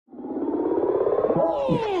Keep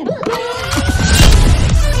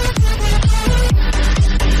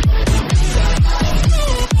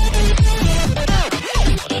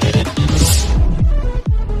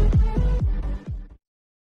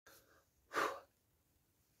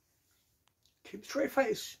a straight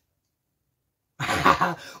face.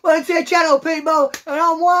 Welcome to the channel, people, and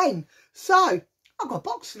I'm Wayne. So, I've got a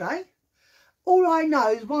box today. All I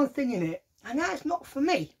know is one thing in it, and that's not for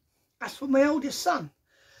me. That's for my oldest son.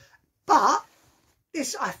 But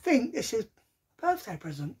this, I think, this is a birthday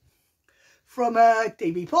present from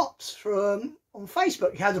DB Pops from on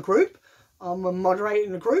Facebook. He has a group. I'm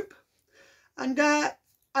moderating the group, and I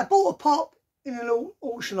bought a pop in an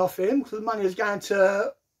auction off him because the money was going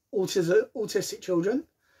to autistic children,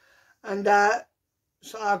 and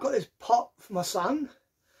so I got this pop for my son,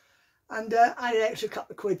 and I had an extra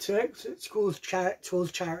couple of quid to it because it's towards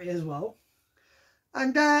charity as well,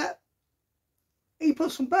 and he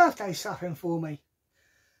put some birthday stuff in for me.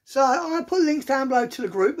 So I'm going to put links down below to the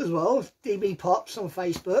group as well, DB Pops on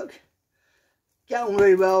Facebook. Get on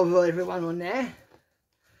really well with everyone on there.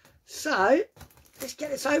 So let's get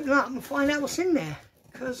this open up and find out what's in there,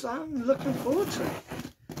 because I'm looking forward to it.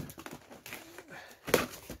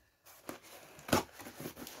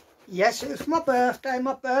 Yes, it was my birthday.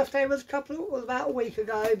 My birthday was about a week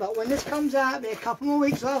ago, but when this comes out, it'll be a couple more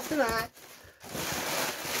weeks after that.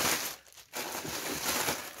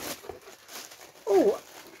 Oh,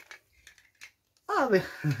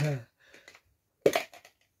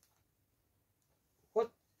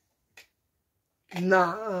 what?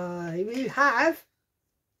 No, we have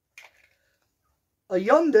a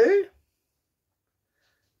Yondu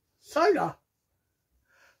soda.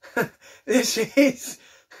 This is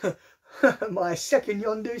my second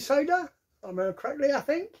Yondu soda, if I remember correctly, I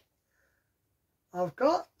think. I've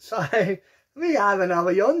got. So, we have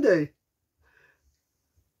another Yondu.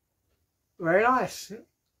 Very nice.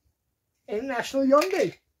 International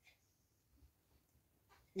Yondu.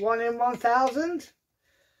 1 in 1,000.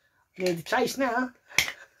 Need to taste now.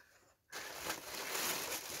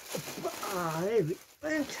 Here we go.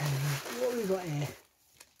 Okay, what have we got here?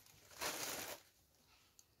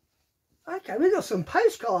 Okay, we've got some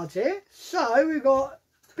postcards here. So, we've got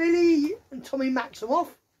Billy and Tommy Maximoff.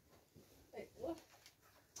 Wait, what?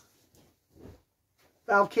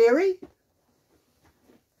 Valkyrie.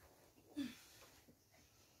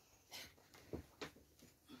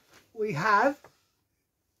 We have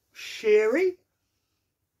Sherry.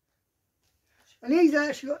 And these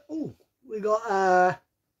actually got, oh, we got, I'm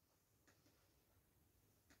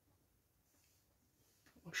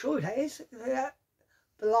sure that is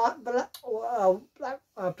Black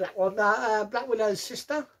Widow's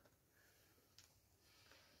sister.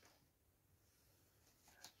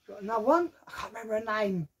 Got another one. I can't remember her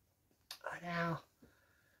name now.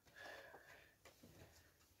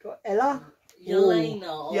 Got Ella.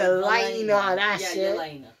 Yelena. Yelena, that's it.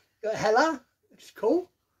 Yelena. Got Hella, which is cool.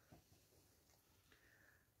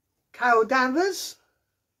 Carol Danvers.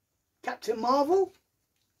 Captain Marvel.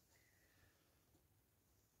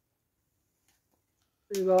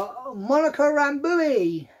 We've got Monica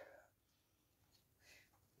Rambeau.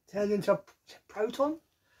 Turned into a proton.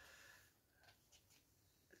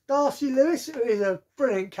 Darcy Lewis, who is a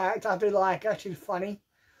brilliant character. I do like her, she's funny.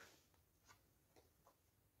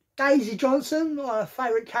 Daisy Johnson, one of my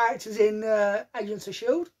favourite characters in Agents of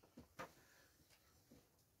S.H.I.E.L.D.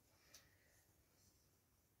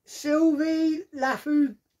 Sylvie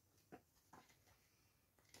Lafou.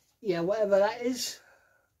 Yeah, whatever that is.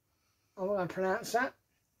 I'm not going to pronounce that.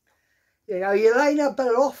 You know, Yelena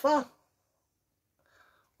Bellow,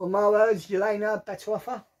 or my words, Yelena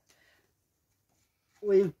Bellow.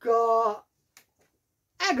 We've got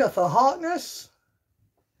Agatha Harkness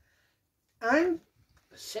and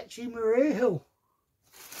Sexy Maria Hill.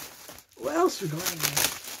 What else we got in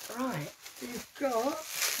there? Right, we've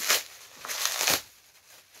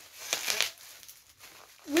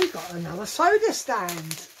got another soda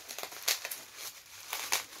stand.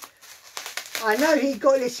 I know he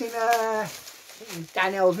got this in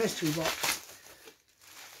Danielle's mystery box,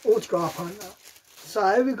 autograph hunter.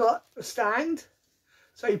 So we've got a stand.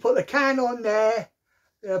 So you put the can on there,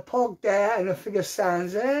 the pog there, and the figure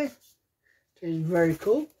stands there. Which is very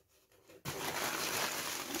cool.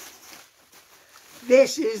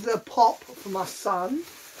 This is the pop for my son,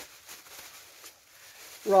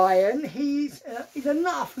 Ryan. He's a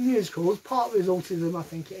nut for musicals, part of his autism, I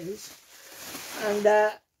think it is,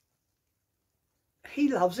 and he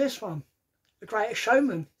loves this one, The Greatest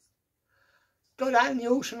Showman. Got that in the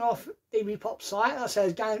auction off DB Pop site. I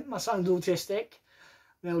said, my son's autistic,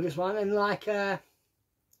 the oldest one, and like,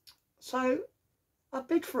 so I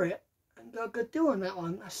bid for it, and got a good deal on that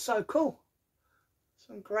one. That's so cool.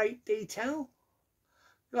 Some great detail.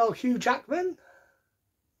 Good old Hugh Jackman.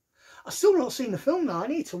 I've still not seen the film though. I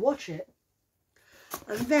need to watch it.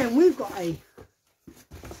 And then we've got anything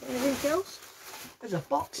else? There's a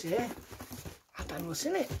box here. I don't know what's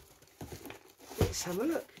in it. Let's have a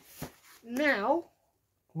look. Now,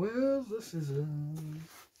 where's the scissors?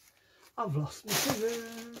 I've lost my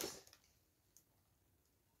scissors.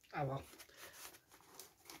 Oh well.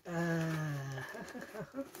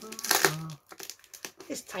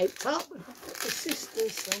 It's taped up. I've got the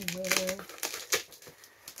sisters somewhere.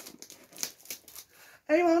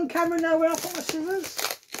 Anyone on camera know where I put my scissors?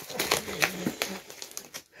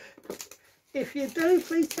 If you do,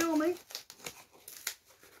 please tell me.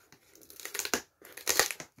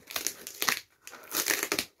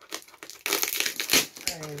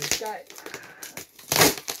 There we go.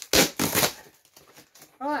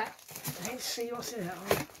 Right, let's see what's in it.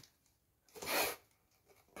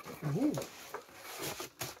 Ooh.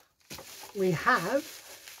 We have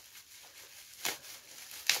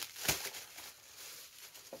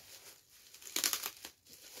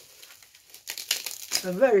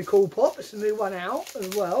a very cool pop. It's a new one out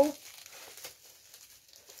as well.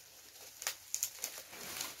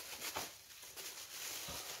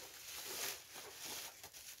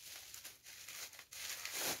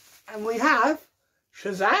 And we have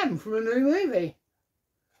Shazam from a new movie.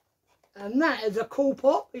 And that is a cool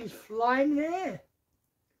pop. He's flying in the air.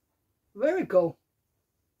 Very cool.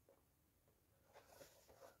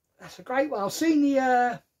 That's a great one. I've seen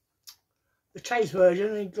the chase version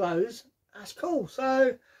and it glows. That's cool.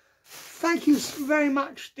 So thank you very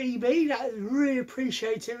much, DB. That is really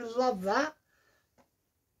appreciated. Love that.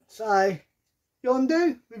 So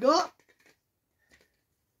Yondu, we got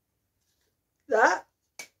that.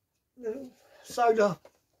 The soda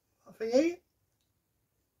thingy.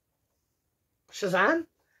 Shazam.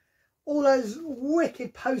 All those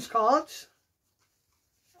wicked postcards.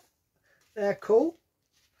 They're cool.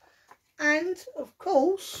 And of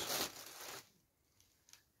course,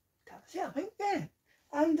 that's it, I think, yeah.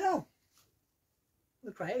 And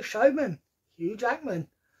the Greatest Showman, Hugh Jackman.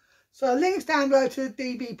 So links down below to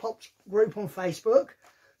the DB Pops group on Facebook.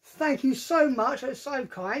 Thank you so much, that's so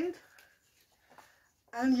kind.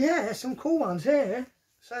 And yeah, there's some cool ones here.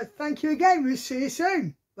 So thank you again, we'll see you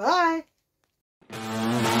soon. Bye.